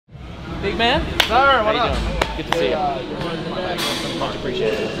Big man? Sir, what up? Good to see you. Much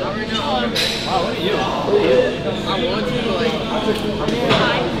appreciated. Wow, look at you. I want to, like,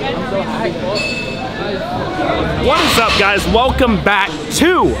 what is up, guys? Welcome back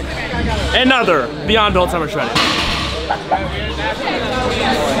to another Beyond Built Summer Shredded.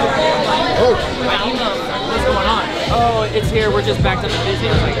 What's going on? Oh, it's here. We're just backed up and busy.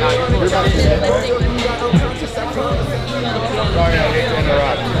 It's like, oh, you're cool. Sorry, I hate to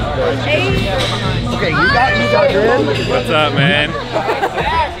interrupt. Okay, you got in. What's up, man?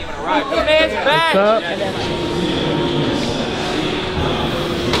 Man's back. What's up?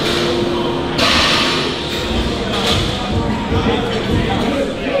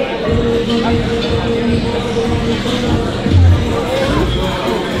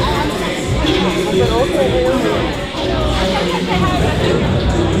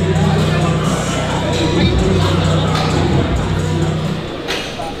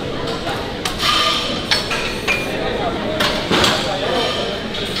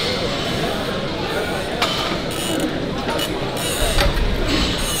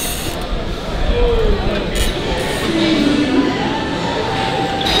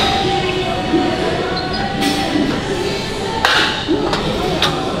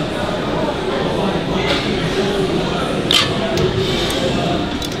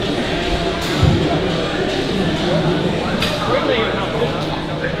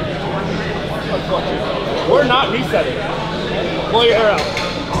 We're not resetting. Pull your hair out.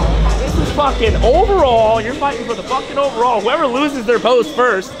 This is fucking overall. You're fighting for the fucking overall. Whoever loses their post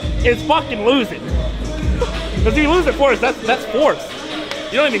first is fucking losing. Because if you lose it first, that's force.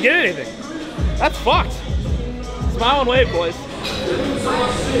 You don't even get anything. That's fucked. Smile and wave, boys.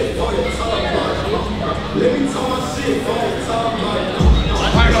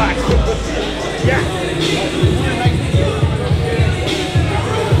 Alright, relax. Yeah.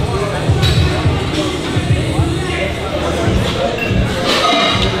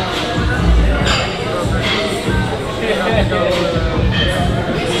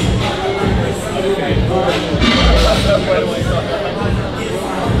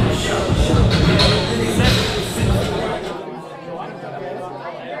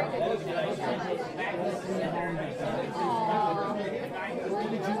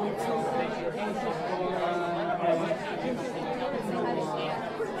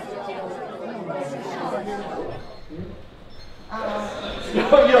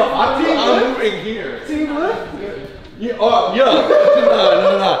 Yo, I'm moving here. Team lift? Yeah,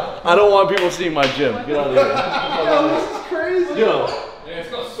 no. I don't want people seeing my gym. Get out of here. Yo, this is crazy. Yo. Yeah,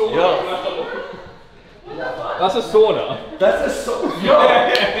 it's not sauna. That's a sauna. That's a sauna. Yo. No,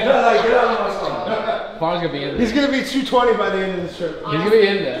 get out of my sauna. Farm's gonna be in there. He's gonna be 220 by the end of the trip. He's gonna be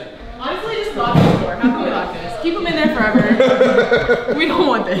in there. Honestly, just lock the door. How can we lock this? Keep him in there forever. We don't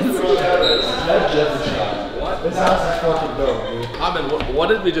want this. That's just a shot. This house is fucking dope, dude. What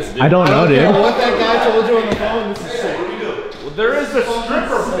did we just do? I don't know, dude. What that guy told you on the phone, this is sick. What do you do? Well, there is a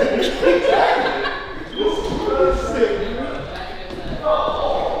stripper pole.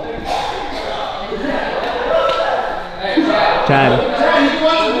 Chad.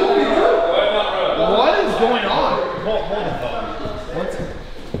 What is going on? Hold the phone.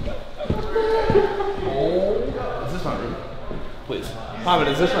 Is this my room? Please. Mohammed,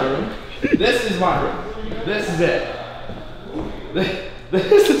 is this my room? This is my room. This is it.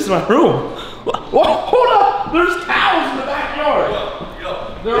 This is my room. Whoa, hold up! There's cows in the backyard.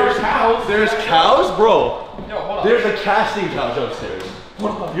 There's cows. There's cows? Bro. Yo, hold on. There's a casting couch upstairs.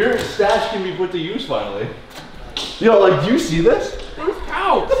 Your stash can be put to use finally. Yo, like, do you see this? There's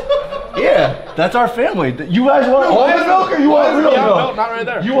cows. Yeah, that's our family. You guys want almond milk or you want real milk? Not right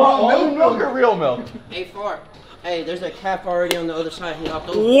there. You want almond milk or real milk? Hey, Far. Hey, there's a calf already on the other side. He hopped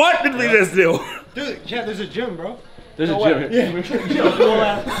over. What did we just do? Dude, yeah, there's a gym, bro. There's a gym here.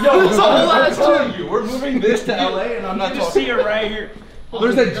 Yeah. Yo, I'm telling you, we're moving this to LA and I'm not talking. See it right here.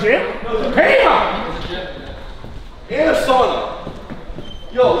 There's a gym? Hey! And a sauna.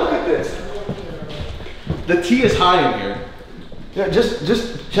 Yo, look at this. The tea is high in here. Yeah, just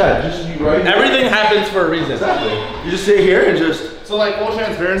Chad, just you right here. Everything happens for a reason. Exactly. You just sit here and just. So like full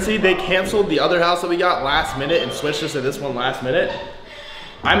transparency, they canceled the other house that we got last minute and switched us to this one last minute.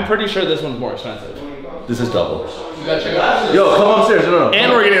 I'm pretty sure this one's more expensive. This is double. You gotta check it out. Yo, come upstairs. No.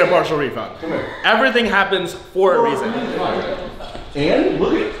 And we're getting a partial refund. Come here. Everything happens for a reason. And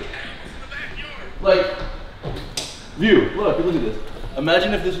look at, like, view. Look at this.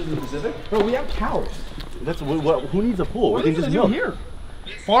 Imagine if this was the Pacific. Bro, we have cows. That's what. Who needs a pool? What we is can just this milk here?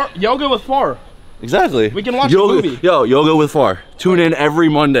 Far yoga with Far. Exactly. We can watch yoga, a movie. Yo, yoga with Far. Tune in every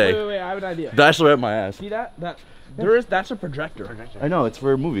Monday. Wait, I have an idea. Bachelorette my ass. See that? That's a projector. I know, it's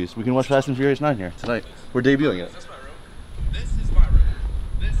for movies. We can watch Fast and Furious 9 here tonight. We're debuting it.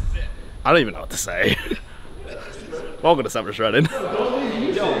 I don't even know what to say. Welcome to Summer Shredded. Yo,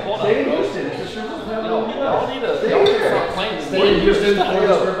 hold on. Stay in Houston.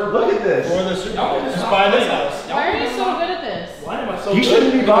 Look at this. Just buy this house. Why are you so good at this? Why am I so You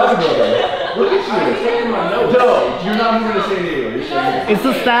shouldn't be bodybuilding. Look at you. No, you're not moving to San Diego. You're staying here. It's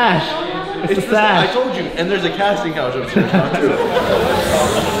the stash. It's the I stash. told you, and there's a casting couch upstairs now too.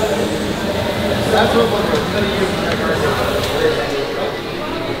 That's what we're going to use.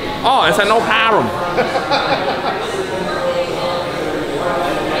 Oh, it's a no problem.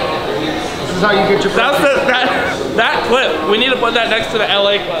 This is how you get your That clip. We need to put that next to the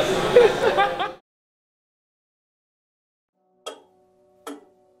LA clip.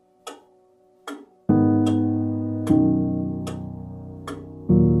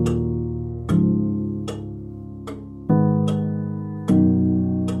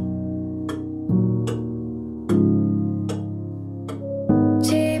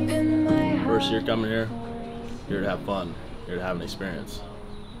 First year coming here, here to have fun, here to have an experience.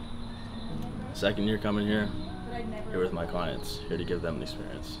 Second year coming here, here with my clients, here to give them an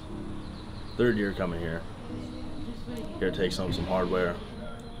experience. Third year coming here, here to take some hardware,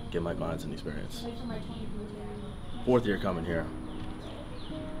 give my clients an experience. Fourth year coming here,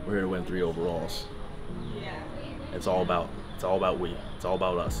 we're here to win 3 overalls. It's all about we, it's all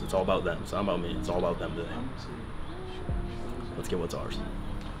about us, it's all about them, it's not about me, it's all about them today. Let's get what's ours.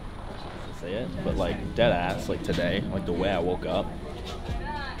 Say it, but like dead ass, like today, like the way I woke up,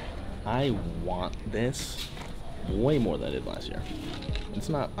 I want this way more than I did last year. It's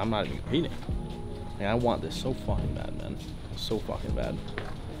not, I'm not even competing. Like, I want this so fucking bad, man. So fucking bad.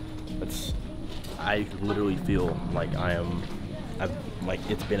 I literally feel like like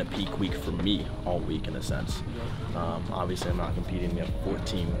it's been a peak week for me all week in a sense. Obviously I'm not competing, we have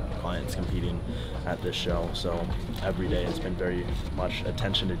 14 clients competing at this show, so every day has been very much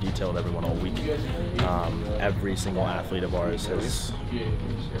attention to detail of everyone all week. Every single athlete of ours has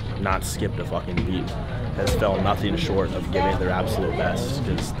not skipped a fucking beat, has fell nothing short of giving their absolute best,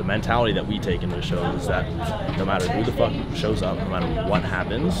 because the mentality that we take into the show is that no matter who the fuck shows up, no matter what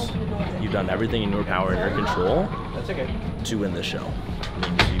happens, you've done everything in your power and your control to win this show. I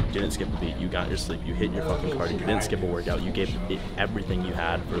mean, you didn't skip a beat, you got your sleep, you hit your fucking cardio, you didn't skip a workout, you gave it everything you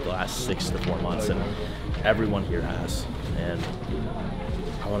had for the last 6 to 4 months, and everyone here has. And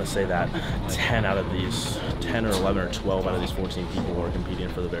I want to say that 10 out of these, 10 or 11 or 12 out of these 14 people are competing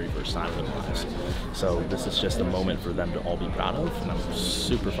for the very first time in their lives. So this is just a moment for them to all be proud of, and I'm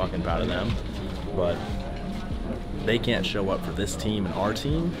super fucking proud of them. But they can't show up for this team and our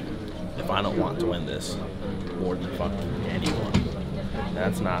team if I don't want to win this more than fucking anyone.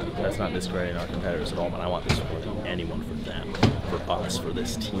 That's not discrediting our competitors at all, but I want this more than anyone, for them, for us, for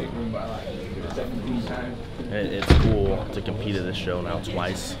this team. It's cool to compete at this show now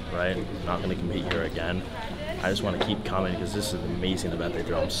twice, right? I'm not going to compete here again. I just want to keep coming because this is an amazing event they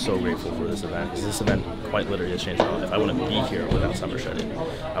throw. I'm so grateful for this event, because this event quite literally has changed my life. I wouldn't be here without Summer Shredded.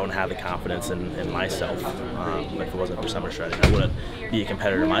 I wouldn't have the confidence in myself if it wasn't for Summer Shredded. I wouldn't be a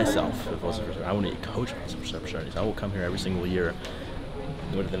competitor myself if it wasn't for, I wouldn't be a coach for Summer Shredded. I will come here every single year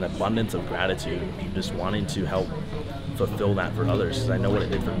with an abundance of gratitude, just wanting to help fulfill that for others, because I know what it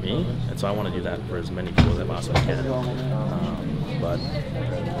did for me, and so I want to do that for as many people as I possibly can. But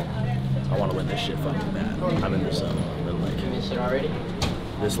I want to win this shit fucking bad. I'm in the zone. And like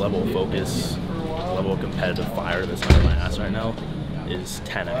this level of focus, level of competitive fire that's under my ass right now is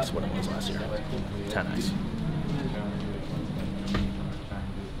 10x what it was last year. 10x.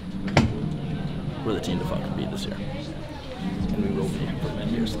 We're the team to fucking beat this year. And we will be for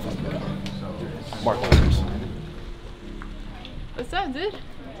many years to fucking come. Mark orders. What's up, dude? What's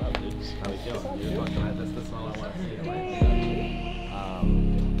up, dude? How you feeling? You're fucking right. That's all I want to see.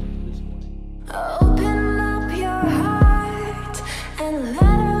 This morning. Open up your heart and let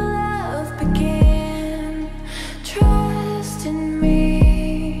our love begin. Trust in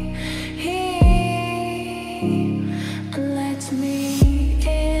me, and let me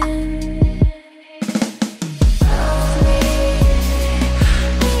in. Love me,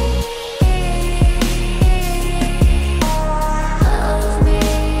 love me,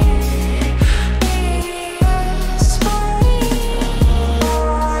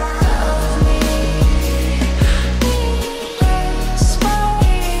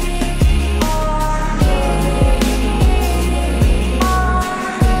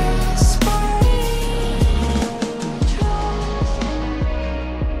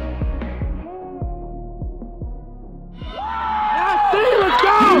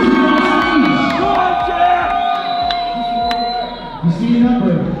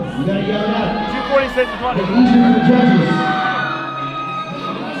 We gotta yell it out. 246 and 20. Easier for the judges.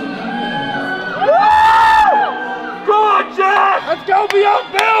 Go on, Jeff! Let's go, be up,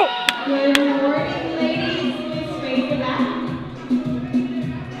 Bill! Good morning, ladies. Straight to back.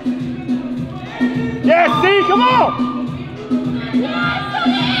 Yeah, see, come on!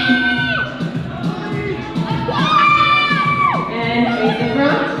 And face the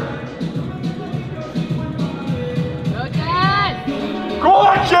front. Go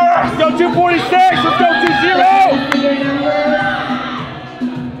on, Jeff! Let's go 246, let's go 2-0! Your numbers.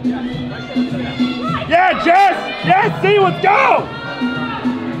 Yeah, Jess! Yeah, see, let's go!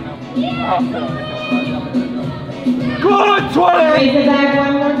 Go on, 20! Face the back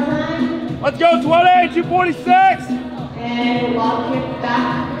one more time. Let's go 20, 246! And walk it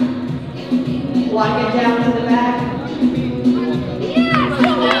back. Walk it down to the back.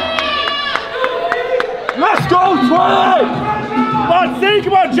 Let's go, 20! Come on, see,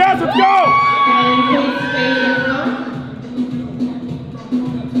 come on, Jess, let's go! And please face the front.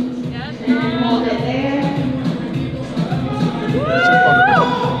 And hold it there.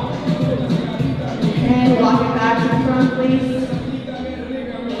 And walk it back to the front, please.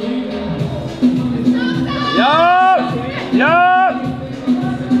 Yup! Yup!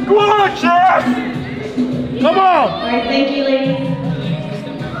 Go on, Jess! Come on! All right, thank you, ladies.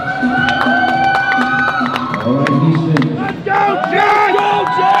 All right, Houston. Let's go, Jess! Let's go,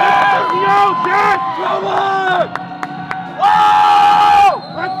 Jess! Let's go, Jess! Come on! Whoa!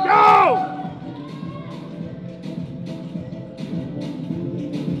 Let's go!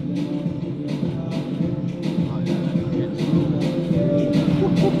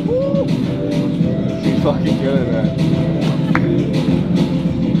 She's fucking good at that.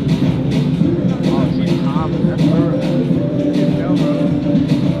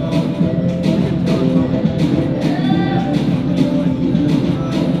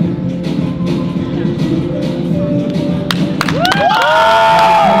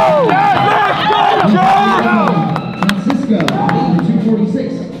 Francisco,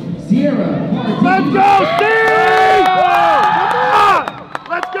 246. Sierra, Let's go, Steve! Come on!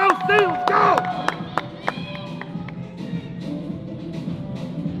 Let's go, Steve! Let's go!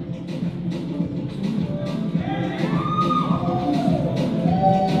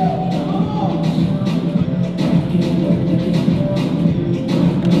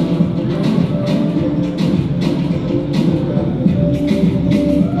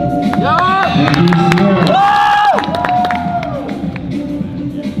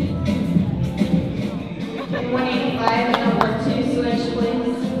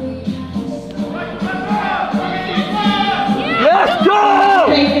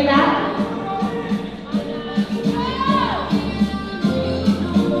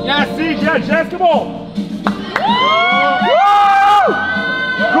 Yeah, Jess, come on! Woo!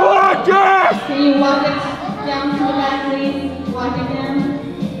 Go on, Jess! Can you walk it down to the back, please? Walk it down.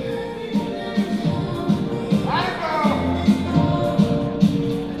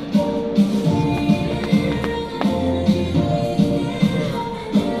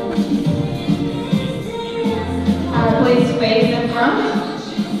 Please face in front.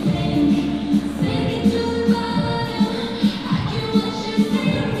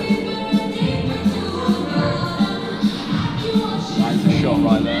 That's a shot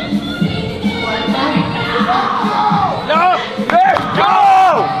right there. No, let's go!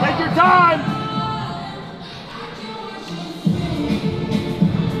 Take your time!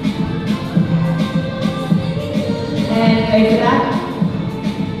 And face it back.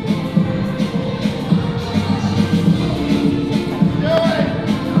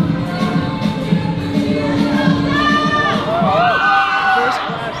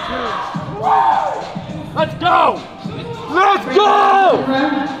 Let's go! Let's go!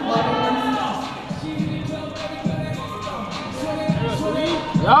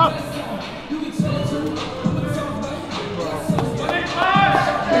 Yup.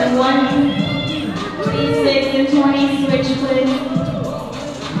 And 136 and 20, switch please.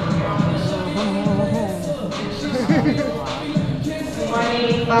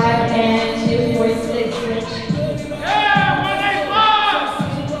 185 and 246, switch. Yeah,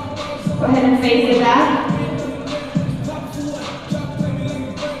 185! Go ahead and face it back.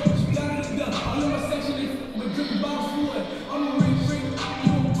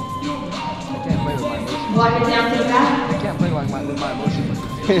 Walk it down to the back. I can't play like with my emotions.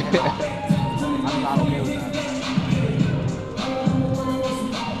 I'm not okay with that.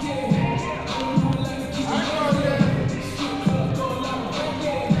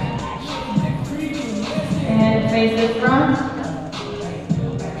 And face it front.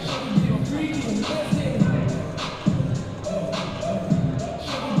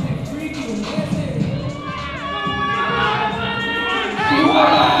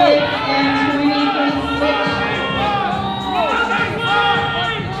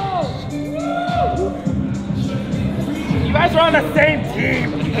 Red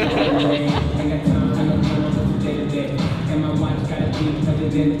team!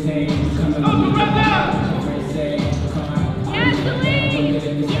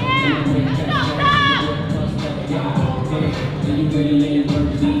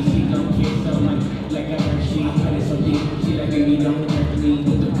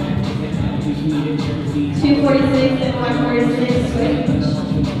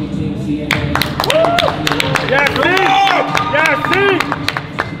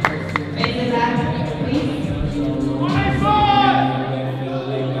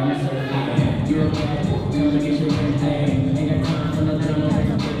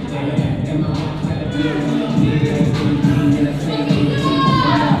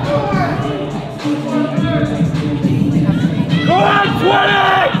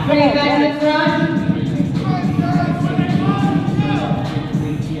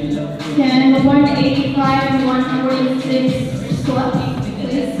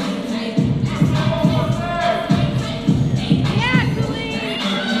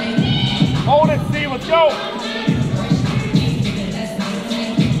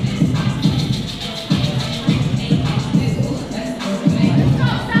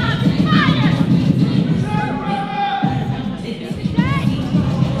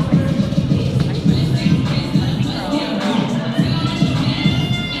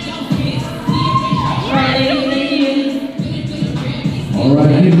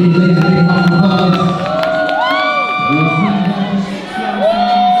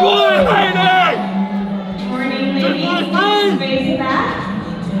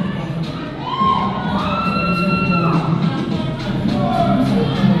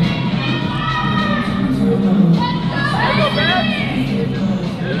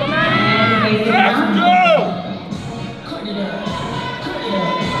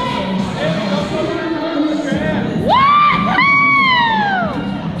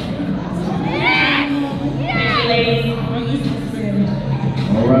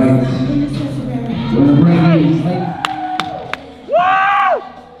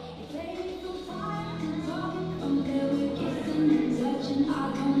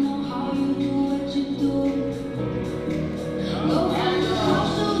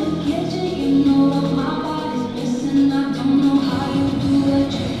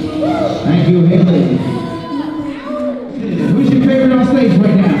 Thank you, Haley. Who's your favorite on stage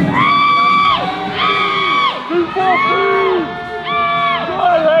right now?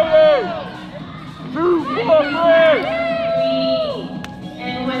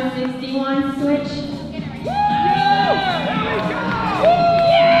 And 161 switch.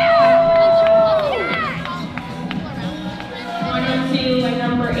 102 and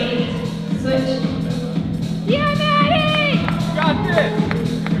number 8 switch. Yeah, Maddie! Got this!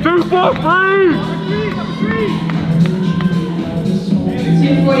 2 for free!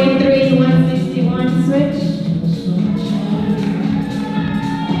 243, 161 switch.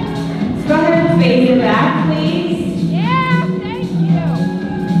 Let's go ahead and phase it back, please. Yeah, thank you.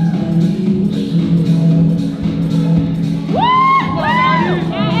 Woo!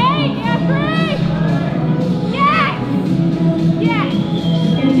 Yeah, 8, yeah, 3. Yes! Yes!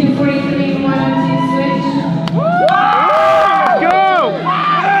 And 243, 102 switch. Go!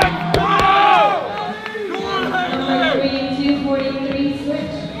 Number 3 and 243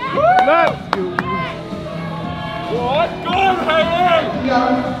 switch. Let's go! What? Go, Haley! Go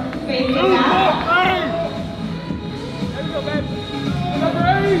phase it back. Number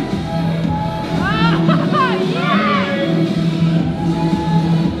 8!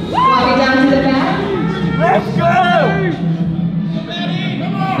 Walk it down to the back. Let's go!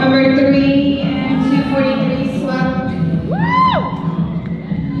 Number 3 and 243 swap.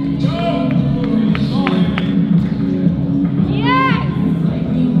 Yes!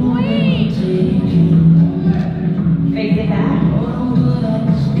 Please! Phase it back.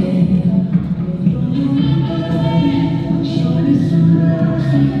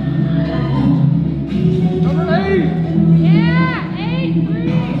 Number 8! Yeah, 8,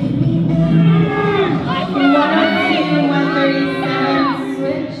 3. 102 and 137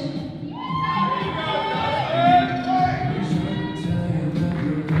 switch.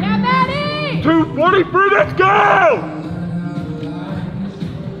 Yeah, Maddie! 243, let's go!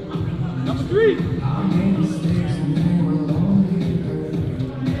 Number 3!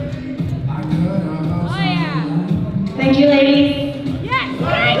 Oh, yeah. Thank you, ladies. Yes!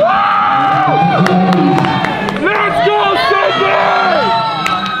 Let's go, Sydney!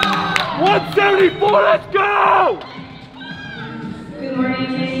 174, let's go! Good morning,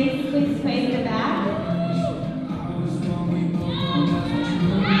 ladies. Please face the back.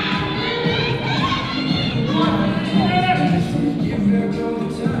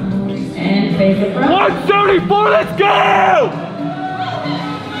 face the front. 174, let's go!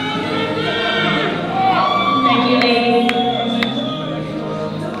 Thank you, ladies.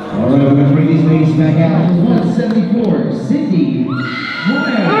 All right, we're going to bring these ladies back out for 174, Cindy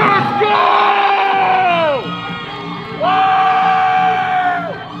Moya. Let's go! Woo!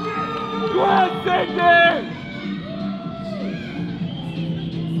 Go ahead, Cindy!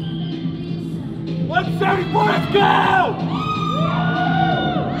 174, let's go!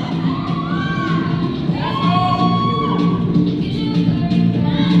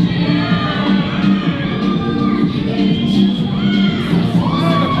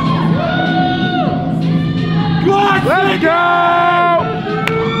 Let's go!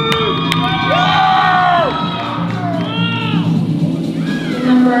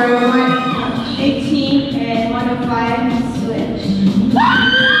 Number 118 and 105, switch.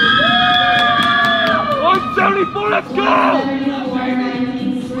 174, let's go!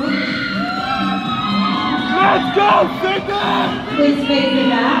 119, switch. Let's go, Cindy! Please face the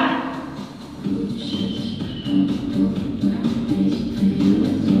back.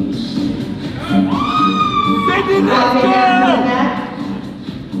 Cindy, let's Walk it go! back to the back.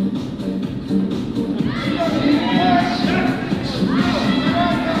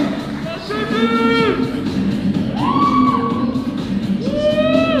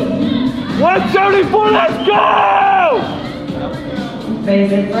 174, let's go!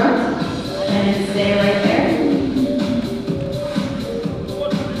 Face in front and stay right there.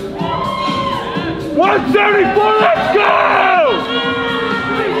 174, let's go!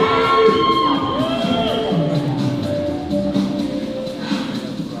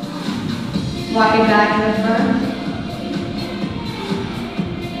 Walk it back to the front.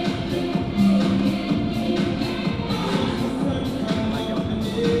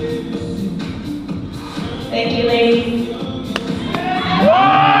 Thank you, ladies.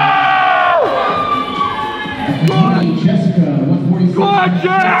 Jessica, 146. Go on,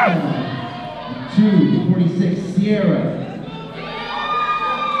 Jeff! 246, Sierra.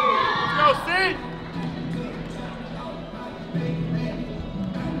 Go, Sid!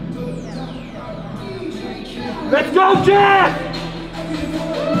 Let's go, Jeff!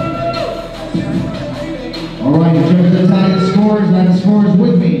 All right, in terms of the tie the scores, line the scores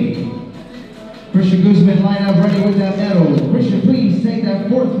with me. Christian Guzman, line up ready with that medal. Christian, please take that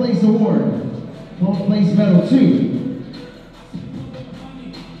 4th place award. 12th place medal, 2.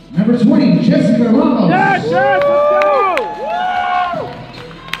 Number 20, Jessica Ramos. Yeah, Jeff, let's go!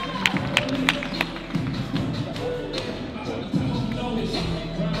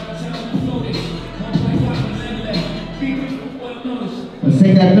 Let's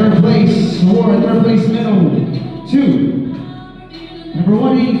take that 3rd place award, 3rd place medal, 2. Number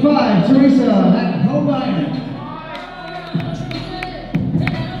 185, Teresa Holbein.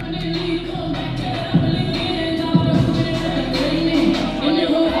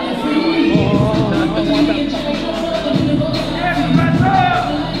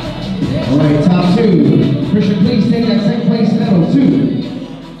 All right, top 2. Christian, please take that 2nd place medal, 2.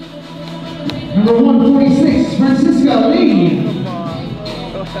 Number 146, Francisca Lee.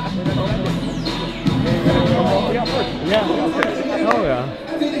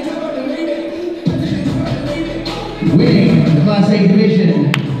 Winning the Class A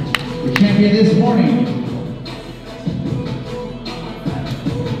division, the champion this morning.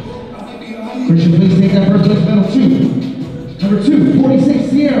 Christian, please take that 1st place medal, 2. Number 246,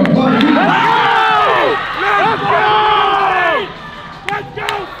 Sierra. Let's go! Let's go,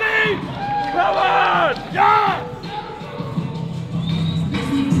 Steve! Come on! Yes!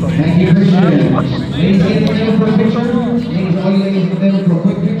 Thank you, Christian. Ladies, get in the middle for a picture. Ladies, all you ladies in the middle for a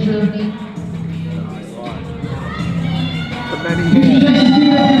quick picture. Thank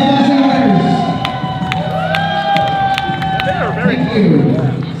you.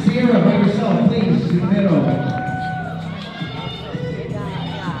 Sierra, by yourself, please, to the middle.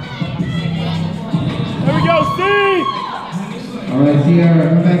 There we go, Steve! All right, Sierra,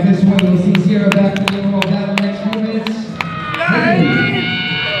 come back this way. We'll see Sierra back to the middle down in the next few minutes. Haley!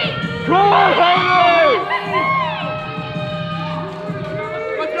 Come on, Haley!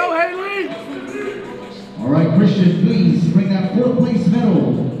 Let's go, Haley! All right, Christian, please bring that 4th place medal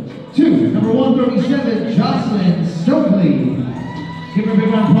to number 137, Jocelyn Stokely. Give her a big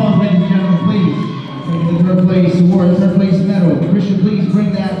round of applause, ladies and gentlemen, please. Take the 3rd place award, 3rd place medal. Christian, please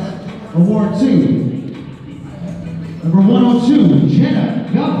bring that award to number 102, Jenna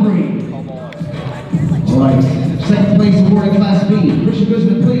Godfrey. All right, 2nd place award in Class B. Christian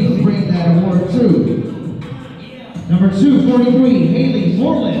Guzman, please bring that award to number 243, Haley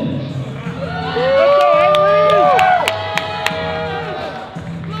Moreland.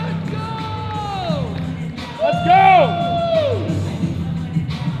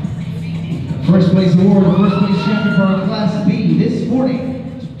 first place award, the first place champion for our Class B this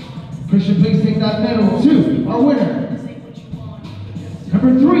morning. Christian, please take that medal to our winner.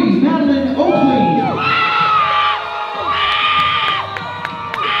 Number 3, Madeline Oakley.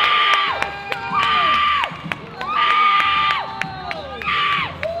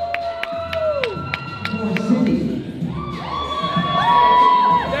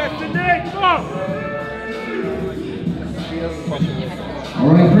 All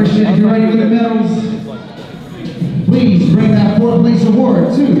right, Christian, if you're ready for the medals, please bring that 4th place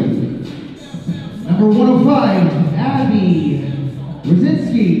award to number 105, Abby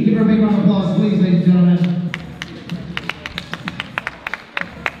Rosinski. Give her a big round of applause, please, ladies and gentlemen.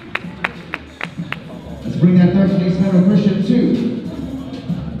 Let's bring that 3rd place medal, Christian, to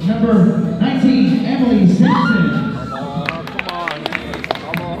number 19, Emily Sampson.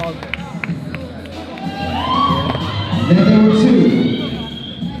 Then there were 2.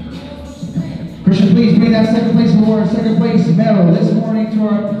 Christian, please bring that 2nd place award, 2nd place medal this morning to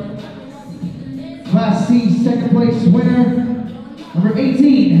our Class C 2nd place winner, number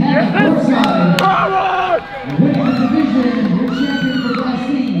 18, Hannah Brookside. Winning the division, your champion for Class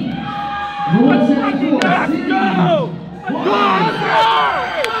C, number 174, Sydney.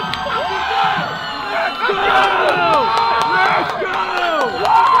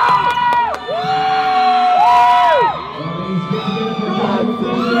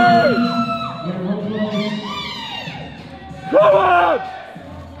 Come on!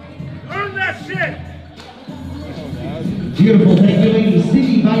 Earn that shit! Beautiful, thank you, ladies.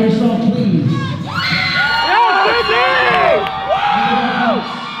 Sydney, by yourself, please. Yeah, Sydney!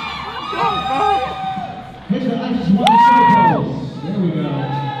 I just want to circles. There we go.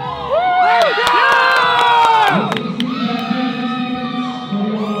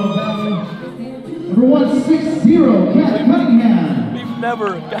 Number 160, Kat Cunningham. We've never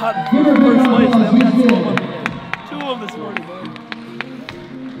gotten first place. Then we got 2 of them. 2 of them this morning, man.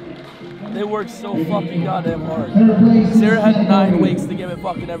 They worked so fucking goddamn hard. Sarah had 9 weeks to give it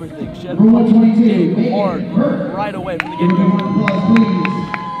fucking everything. She had to fucking dig hard right away from the get-go.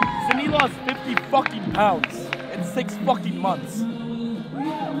 Sydney lost 50 fucking pounds in 6 fucking months.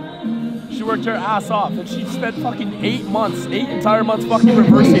 She worked her ass off, and she spent fucking 8 months, 8 entire months fucking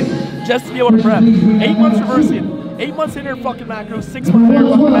reversing just to be able to prep. 8 months reversing. 8 months in her fucking macros, 6 months in her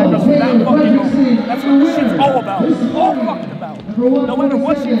fucking macros for that fucking moment. That's what this shit's all about. All fucking about. No matter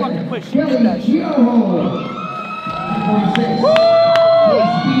what she fucking pushed, she did that shit. Woo!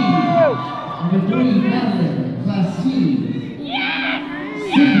 Number 3, Madeline, Class C.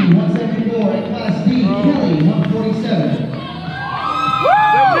 Sydney, 174, and Class D, Kelly, 147.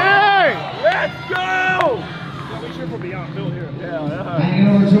 Let's go! Make sure we're beyond Bill here. Yeah. Hanging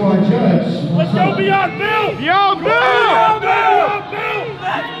over to our judge. Let's go beyond Bill! Beyond Bill! Beyond Bill!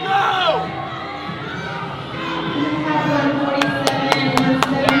 Let's go!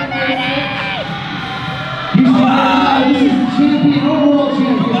 This is the champion, overall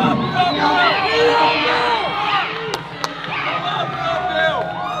champion.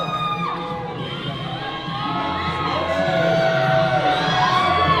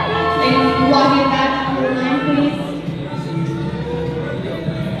 Log it back to the line, please.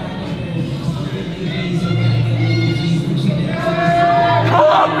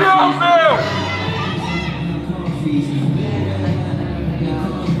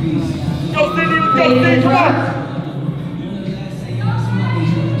 Go, Sydney, let's go, Sydney, come on!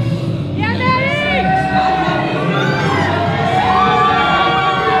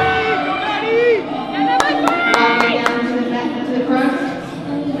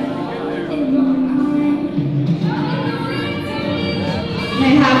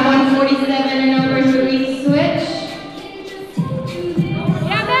 May have 147 and over to each switch.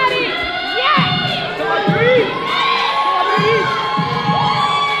 Yeah, Maddie! Yeah! Come on, Reed!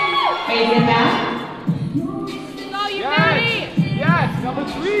 Raise it back. Go, you Maddie! Yes, number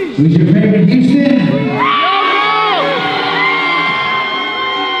 3! Who's your favorite, Houston? Please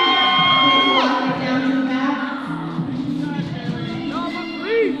lock it down to the back. Number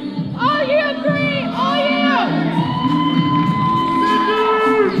 3! Oh, you 3! Oh, you!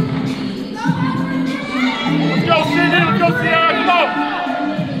 Let's go, Sydney! Let's go, Sierra! Come on!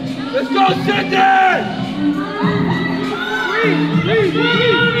 Let's go, Sydney! 3!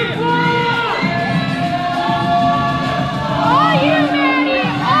 Oh, you Maddie!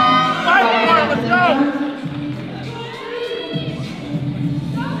 Oh! Fight for it! Let's go!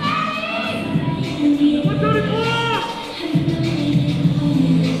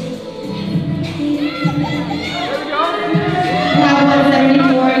 We have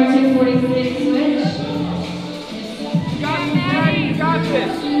 174 and 246 switch. You got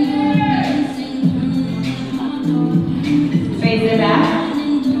this!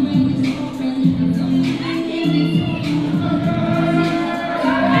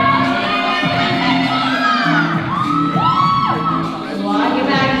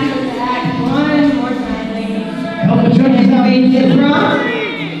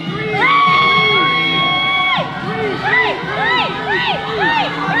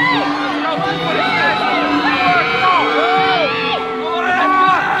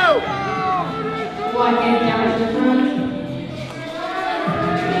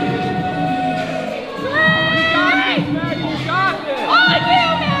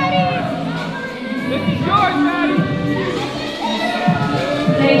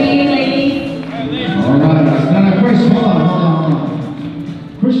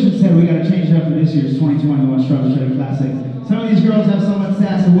 girls have so much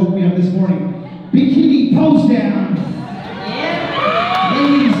sass that woke me up this morning. Bikini pose down.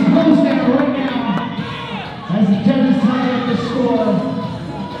 Ladies, pose down right now. As the judges tie up the score.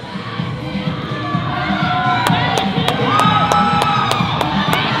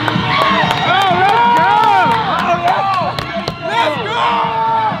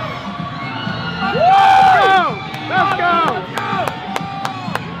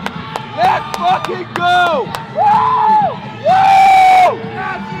 Fucking go! Woo! Woo!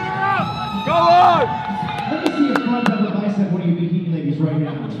 Go on! Let me see a front double bicep, one of you bikini ladies right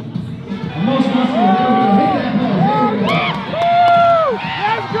now. The most muscular, there we go. Hit that pose, there we go. Woo!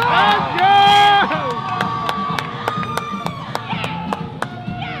 Let's go! Let's go!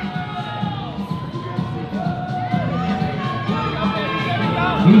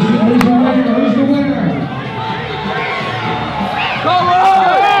 Who's the winner? Who's the winner? Come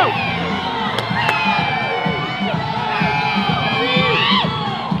on!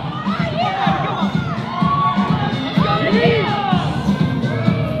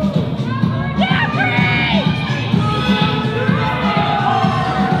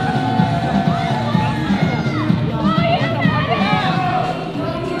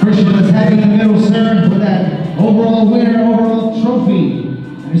 Christian is having in the middle, sir, for that overall winner, overall trophy.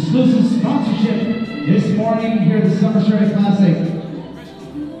 An exclusive sponsorship this morning here at the Summer Strike Classic.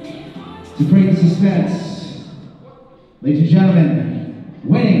 To break the suspense, ladies and gentlemen,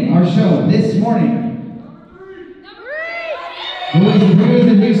 winning our show this morning. Who is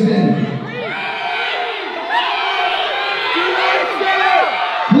in Houston?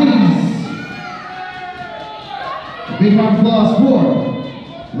 Please. Big round of applause for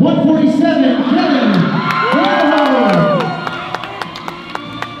 147 Kelly Bravo.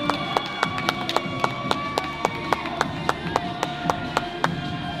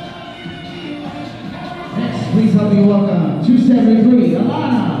 Next, please help me welcome 273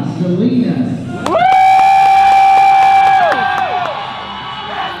 Alana Salinas.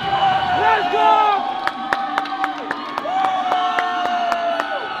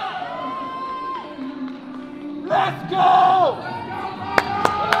 Let's go!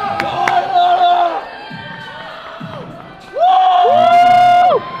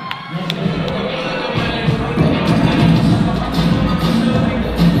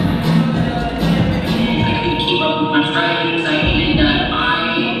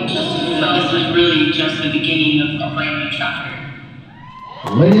 Just the beginning of my new chapter.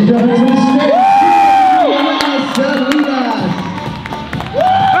 Ladies and gentlemen, to the stage, Alana Salinas.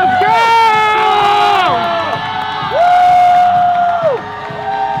 Let's go!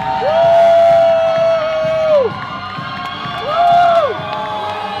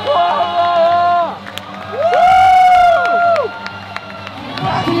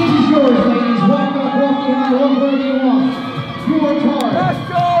 Stage is yours, ladies. Walk up, walk behind, walk wherever you want. You worked hard. Let's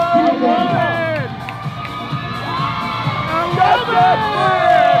go!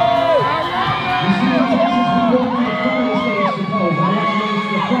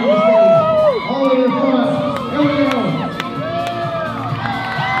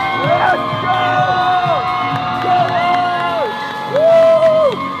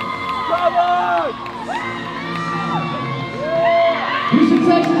 Houston,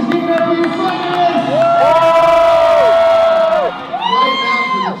 Texas, get ready for your finalists! Right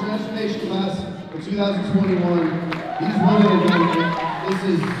now for the Transformation class for 2021, these women again, this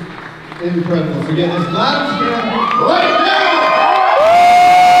is incredible. So get this loud stand right now!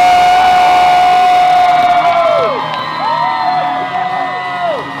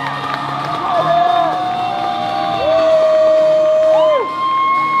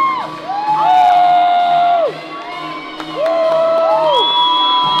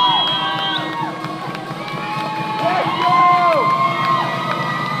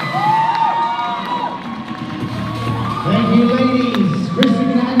 Thank you, ladies. Kristen,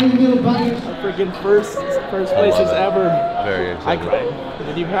 can I have you in the middle, buddy? Freaking first places ever. Very I excited. cried.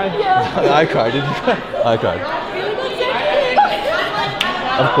 Did you cry? I cried. Did you cry? I cried.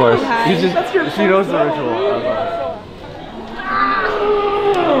 Of course. She knows the ritual.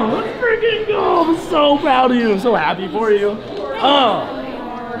 Oh, let's freaking go. I'm so proud of you. I'm so happy for you.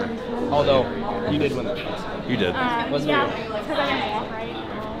 Although, you did win that class. You did. What's Yeah, because I didn't walk right.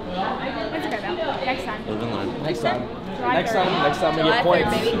 It's okay though. Next time. Live and learn. Next time. July Next 3rd. time we get July 3rd,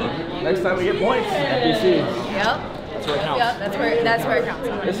 points. baby. Next time we get points. FBC. Yep. That's where it counts. Yep. That's where it counts.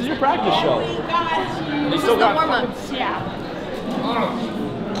 This is your practice show. This is the warm-ups. Yeah.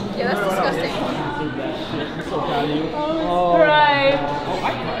 Yeah, that's disgusting. I'm so proud of you. Oh, cry. Oh,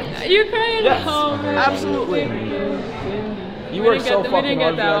 I cried. You cried? Yes, Oh, absolutely. You we worked didn't so get fucking that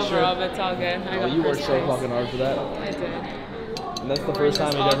hard for that overall, shit. but it's all good. I got You worked first so place. fucking hard for that. I did. that's the first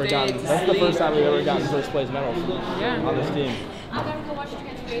time we've ever gotten. That's the first time we've ever gotten first place medals on this team. I'm gonna go watch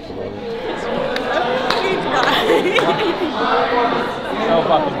transformation. So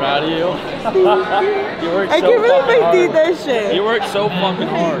fucking proud of you. You worked I so can't believe fucking I hard. did that shit. You worked so fucking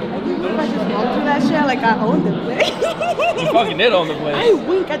hard. If I just walked through that shit, like I owned the place. You fucking did own the place. I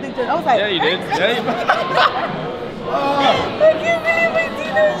winked at the judge. I was like, Yeah, you did. Yeah, you I can't believe I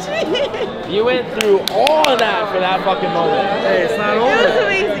did that shit. You went through all of that for that fucking moment. Hey, it's not It over. was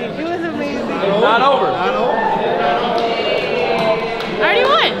amazing. It was amazing. It's not over. I already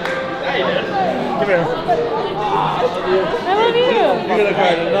won. Yeah, you did. Come here. I love you. You're gonna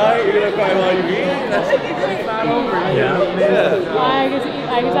cry tonight. You're gonna cry while you eat. It's not over. Yeah. I get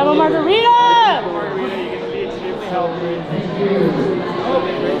to have a margarita.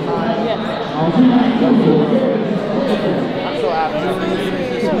 I'm so happy.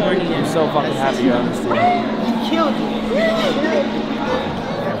 I'm so fucking happy you're on this team. Killed you.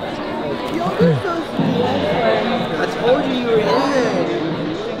 I told you were in.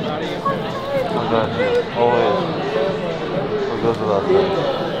 Always. What goes without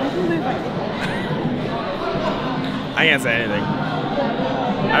I can't say anything.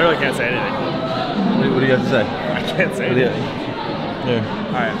 I really can't say anything. What do you have to say? I can't say What do you, anything. here.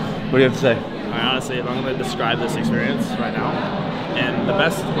 Alright. What do you have to say? I honestly, if I'm going to describe this experience right now, and the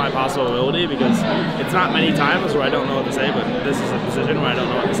best of my possible ability, because it's not many times where I don't know what to say, but this is a position where I don't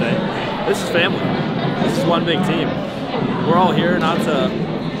know what to say. This is family. This is one big team. We're all here not to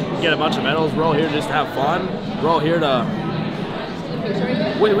get a bunch of medals. We're all here just to have fun. We're all here to...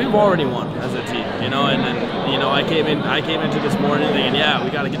 We've already won as a team, you know, and you know, I came into this morning thinking, yeah, we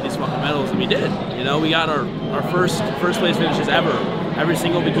got to get these fucking medals, and we did. You know, we got our first place finishes ever. Every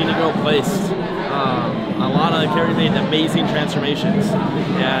single bikini girl placed. Alana and Carrie made amazing transformations,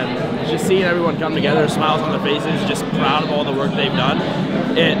 and just seeing everyone come together, smiles on their faces, just proud of all the work they've done.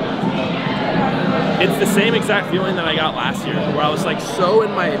 It's the same exact feeling that I got last year, where I was like so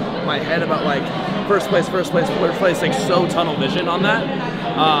in my head about like first place, like so tunnel vision on that.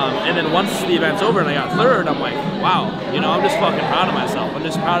 And then once the event's over and I got third, I'm like, wow, you know, I'm just fucking proud of myself. I'm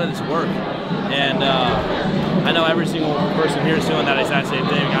just proud of this work. And I know every single person here is feeling that exact same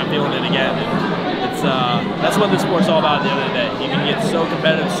thing. I'm feeling it again. And it's that's what this sport's all about at the end of the day. You can get so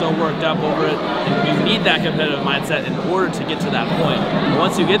competitive, so worked up over it, and you need that competitive mindset in order to get to that point. And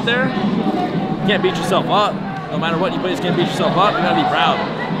once you get there, you can't beat yourself up. No matter what you place, you can't beat yourself up. You gotta be proud.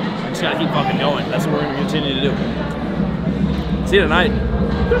 You just gotta keep fucking going. That's what we're gonna continue to do. See you tonight.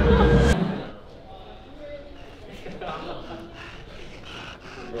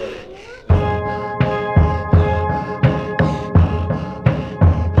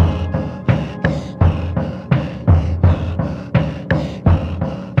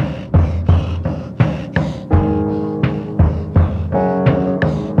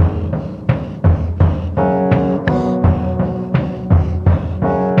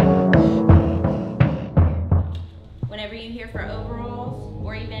 Whenever you hear for overalls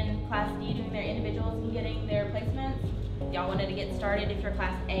or even Class D doing their individuals and getting their placements, y'all wanted to get started if you're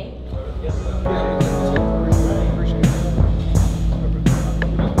Class A? Oh, yes.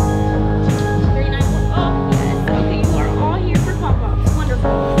 Okay, you are all here for pop-ups.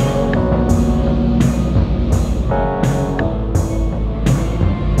 Wonderful.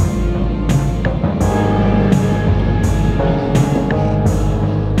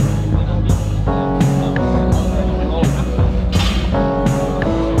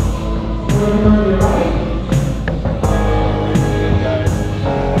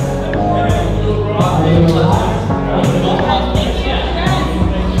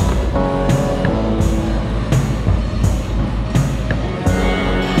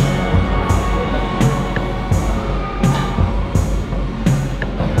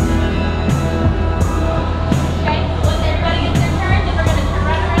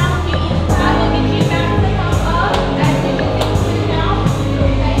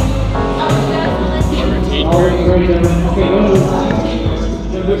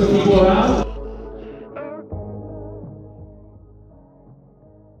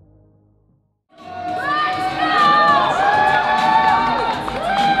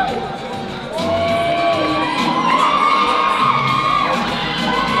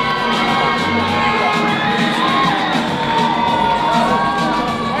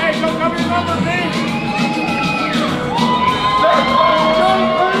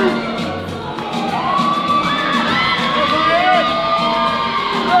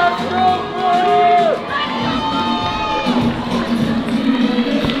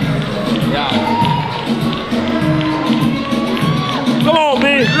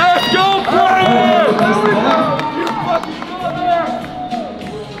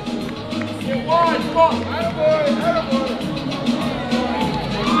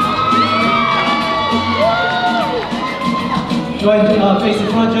 Go ahead and face the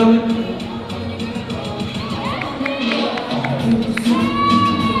front, gentlemen.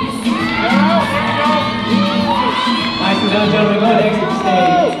 Nicely done, gentlemen. Go ahead and exit the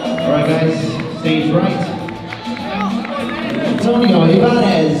stage. All right, guys, stage right. Antonio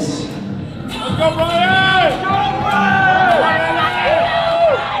Ibanez. Let's go, Brian! Go, Brian!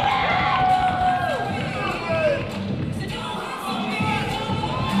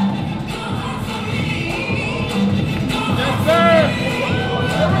 Yes, sir!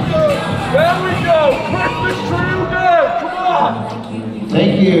 There we go! Christmas tree again! Come on!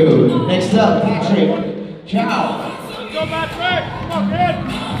 Thank you. Next up, Patrick Chow. Let's go, Patrick! Come on, kid!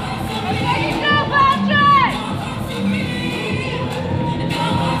 Let's go, Patrick!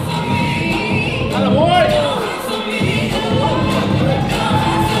 Atta boy!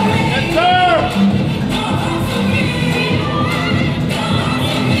 Yes, sir!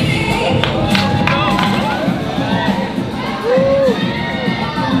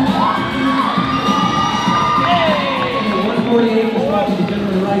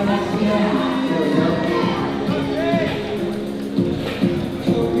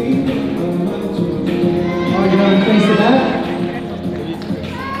 Face the back.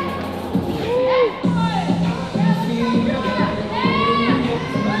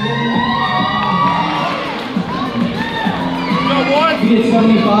 You get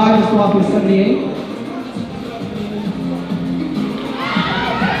 75, just swap with 78.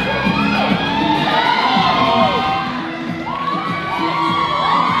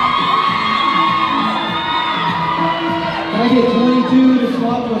 Can I get 22 to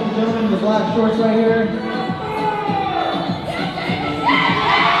swap with the gentleman in the black shorts right here?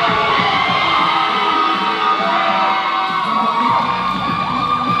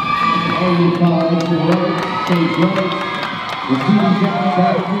 Stage right. The team is down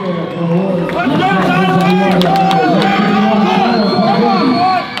back here for awards. Let's go,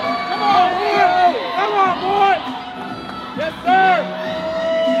 Come on, boy! Yes, sir!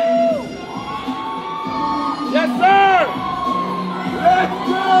 Yes, sir! Let's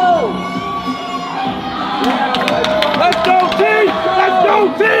go! Let's go, team! Let's go,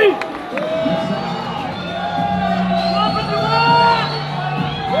 team!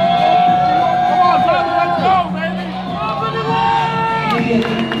 Come on, Tommy, let's go, baby!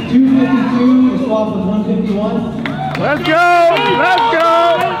 252 to swap with 151. Let's go! Let's go!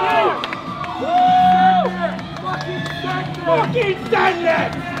 Fucking send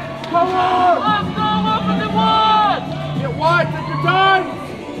it! Come on! Let's go up in the wide! Get wide, take your time!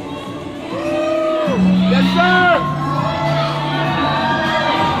 Yes, sir!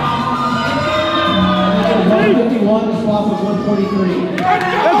 151 to swap with 143.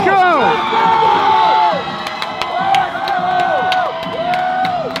 Let's go!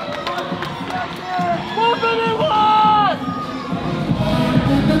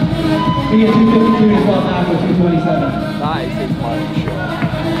 We get 252 to swap back with 227. Nice, it's my show.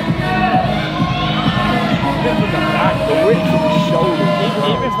 Even from the back, the width of his shoulders.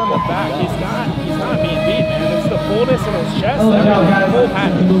 Even from the back, he's not being beat, man. It's the fullness in his chest. Oh, That no, is guys. full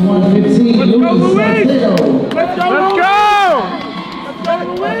package. Number 115, Let's go, Luis Luis! Salcedo. Let's go, Let's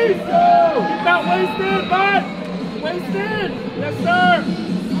go, Luis! Keep that waist in, bud! Waist in! Yes, sir!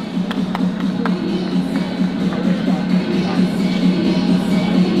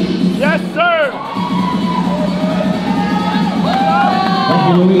 Yes, sir!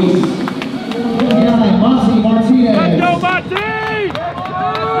 Thank you, Luis. 59, Monty Martinez. Let's go, Monty! Let's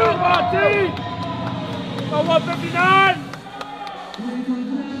go, Monty! Go, 159!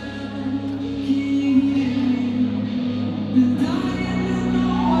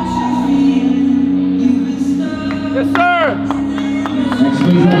 Yes, sir! Next,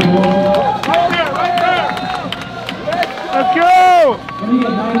 please, everyone. Right there, right there! Let's go! Then we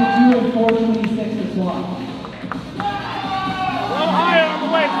get 92 and 426 to swap. A little higher on the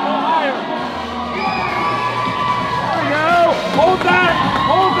waist, a little higher. There we go. Hold that.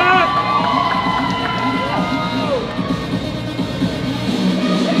 Hold that.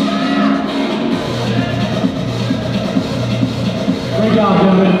 Great job,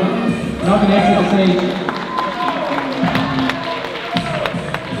 gentlemen. Now can exit the stage.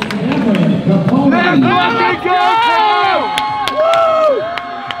 Let's fucking go! Woo!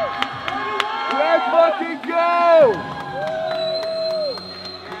 Let's fucking go!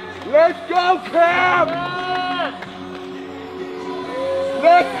 Let's go, Cam!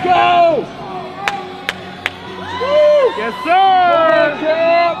 Let's go! Woo! Yes, sir!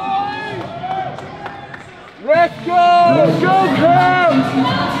 Cam! Let's go! Let's go, Cam!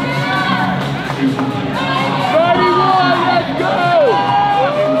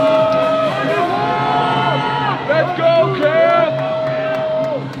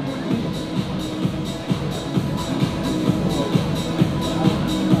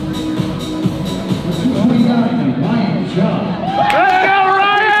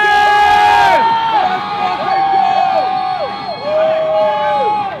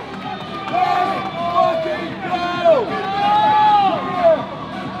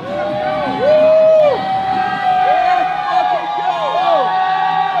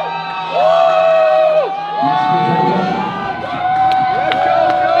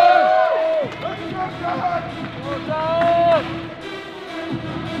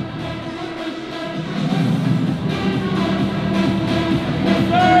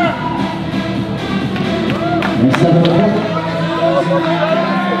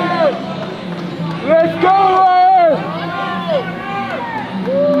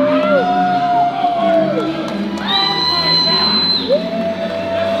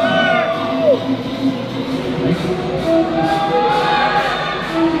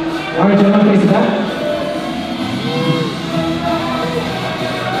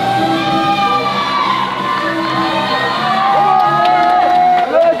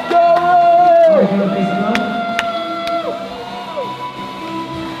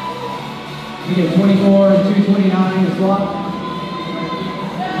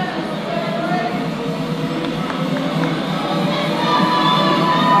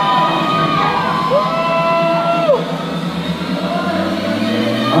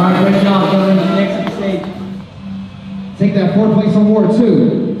 that fourth place award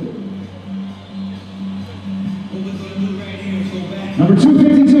too. Number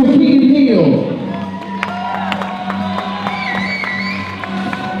 252, Keegan Neal.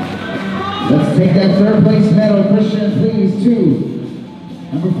 Let's take that third place medal, Christian, please, too.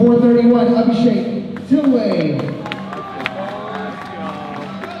 Number 431, Abhishek Tilway.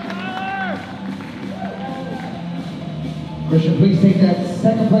 Christian, please take that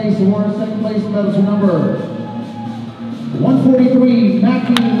second place award, second place medal to number 143,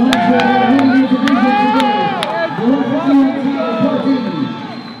 Mackie Lunchway, winning your division today. The 151 Tyler Party.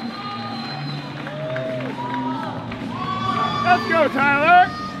 Let's go, Tyler!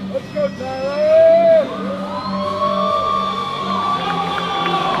 Let's go, Tyler!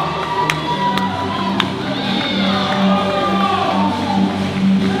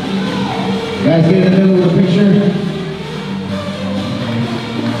 Guys, get in the middle of the picture.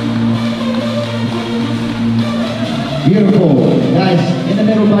 Beautiful. Guys, in the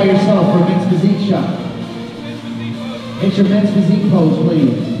middle by yourself for a men's physique shot. Hit your men's physique pose,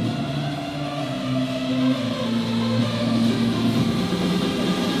 please.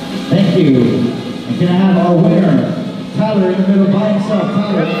 Thank you. And can I have our winner, Tyler, in the middle by himself.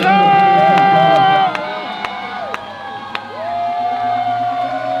 Tyler.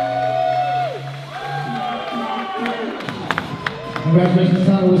 Congratulations,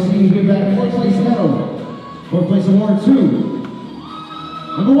 Tyler. We'll see you give back fourth place medal. Fourth place award two.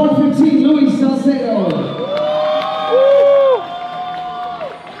 Number 115, Luis Salcedo.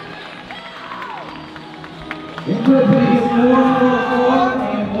 In third place, 444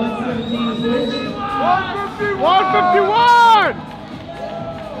 and 117 switch. 151!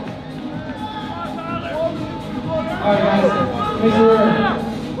 Alright guys, make sure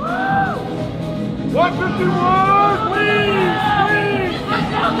 151, please!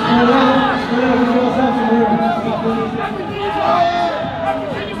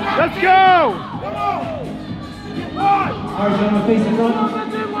 Let's go! Alright, gentlemen, face the front.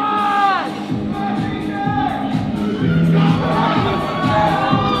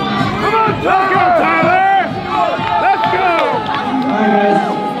 Come on, let's go, Tyler! Let's go! Alright, guys.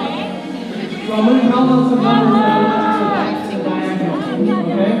 So I'm going to count on some numbers so diagonal.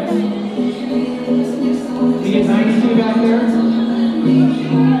 Okay? We get 92 back there.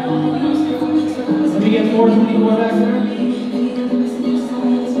 Let me get 424 back there.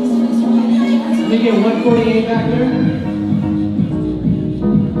 Let me get 148 back there.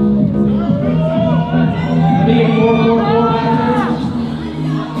 Let me get 444 back there.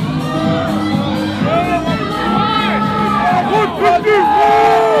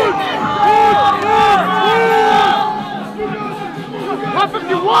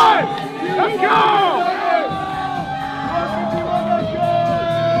 151! Let's go!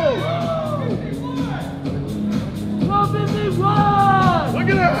 Look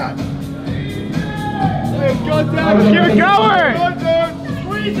at that! Let's go down. Let's keep it going!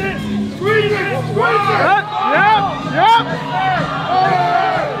 Squeeze it! Squeeze it! Squeeze it! Yep!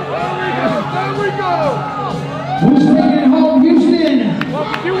 There we go! Who's taking it home, Houston?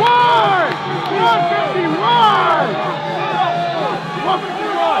 151! 151!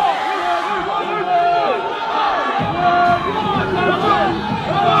 151!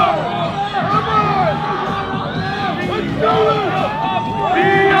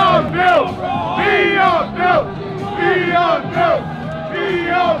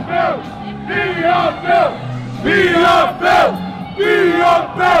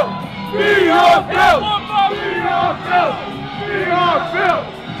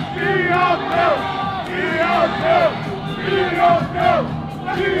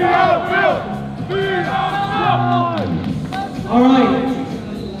 All right.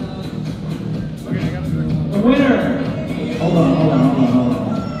 The winner. Hold on.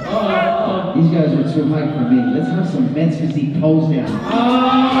 These guys are too high for me. Let's have some men's physique pose down.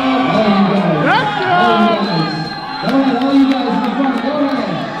 All you guys in the front, go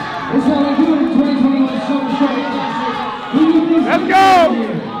ahead. It's how we do it in 2021 Summer Show Classic. Who do you think? Let's go!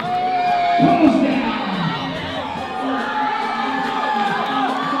 Pose down.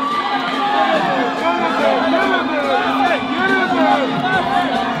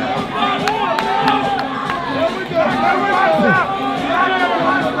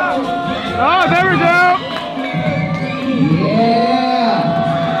 Oh, there we go! Yeah!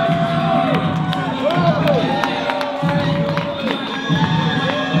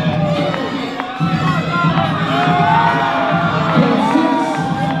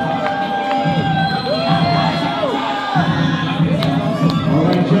 All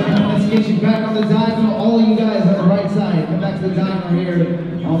right, gentlemen, let's get you back on the diamond. All of you guys on the right side. Come back to the diamond here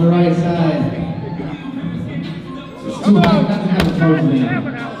on the right side. It's too high.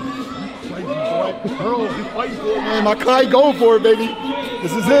 Earl, you fight for it, man. My Kai going for it, baby.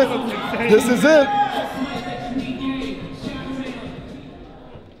 This is it. This is it.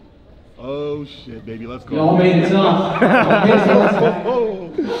 Oh shit, baby, let's go. Y'all made it tough.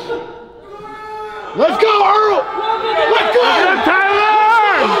 Let's go, Earl! Let's go!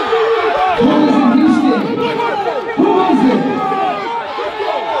 Tyler! Who is in Houston? Who is it?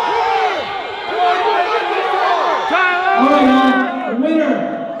 All right, y'all. The winner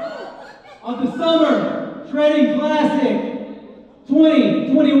of the Summer Shredding Classic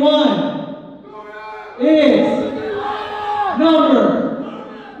 2021 is number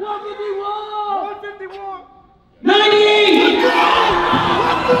 98!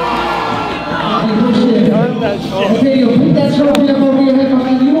 Okay, you put that trophy up over your head, my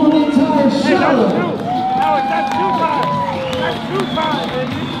man. You want the entire show. Hey, that's two times. That's two times,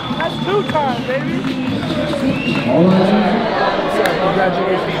 baby. That's two times, baby. All right.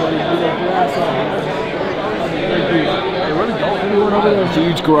 Congratulations, buddy.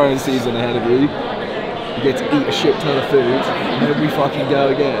 Huge growing season ahead of you. You get to eat a shit ton of food, and then we fucking go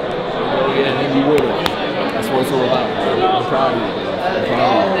again. And then you win it. That's what it's all about. I'm proud of you. I'm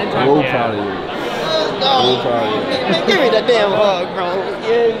proud of you. We're all proud of you. We're all proud of you. Give me the damn hug, bro.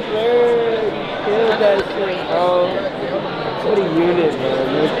 Yes, sir. Kill that shit, bro. What a unit, man.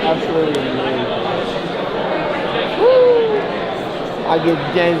 You're absolutely amazing. Woo! I give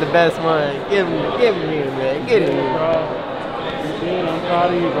James the best one. Give him here, man. Get him, bro. I'm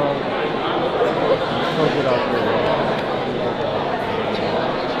proud of you, bro. So good out there, bro.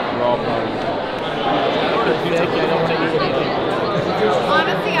 We're all proud of you.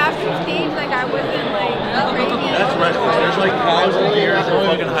 Honestly, after stage, like I wasn't like crazy. That's right. There's like cows and deers and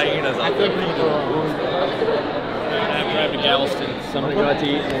fucking hyenas out there. Drive to Galveston. Somebody go out to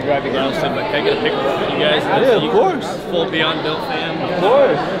eat and then drive to Galveston. But can I get a picture with you guys? Yeah, of course. Full Beyond Bill fan. Of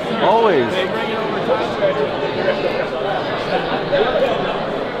course. Always.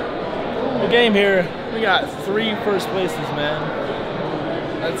 The game here, we got 3 first places, man.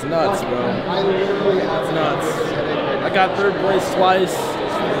 That's nuts, bro. That's nuts. I got 3rd place twice.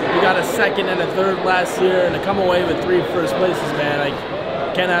 We got a 2nd and a 3rd last year, and to come away with 3 first places, man, I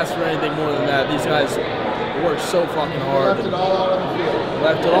can't ask for anything more than that. These guys worked so fucking hard.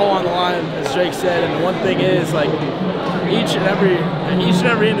 Left it all on the line, as Jake said. And the one thing is, like, each and every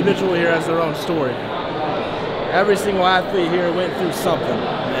individual here has their own story. Every single athlete here went through something,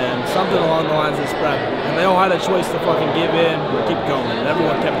 and something along the lines of spread. And they all had a choice to fucking give in or keep going, and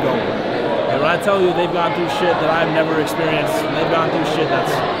everyone kept going. And when I tell you they've gone through shit that I've never experienced, and they've gone through shit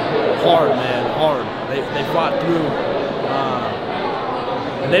that's hard, man, hard. They fought through,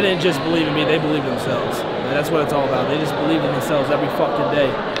 and they didn't just believe in me, they believed in themselves. And that's what it's all about. They just believed in themselves every fucking day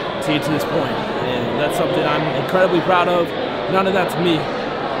to get to this point. And that's something I'm incredibly proud of. None of that's me.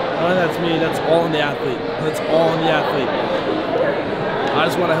 None of that's me, that's all in the athlete. That's all in the athlete. I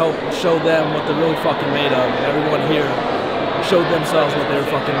just want to help show them what they're really fucking made of. Everyone here showed themselves what they were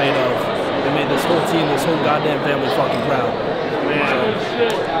fucking made of. They made this whole team, this whole goddamn family fucking proud.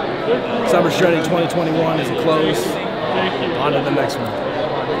 So, Summer Shredding 2021 is a close. On to the next one.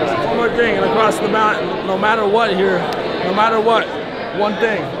 One more thing, and across the mountain, no matter what here, no matter what, one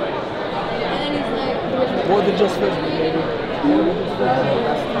thing. More than just physical, baby.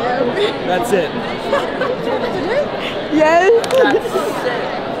 That's it. Yes.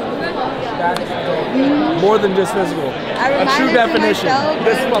 More than just physical. A true definition.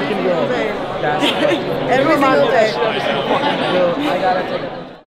 This fucking girl. Every single day. I gotta take a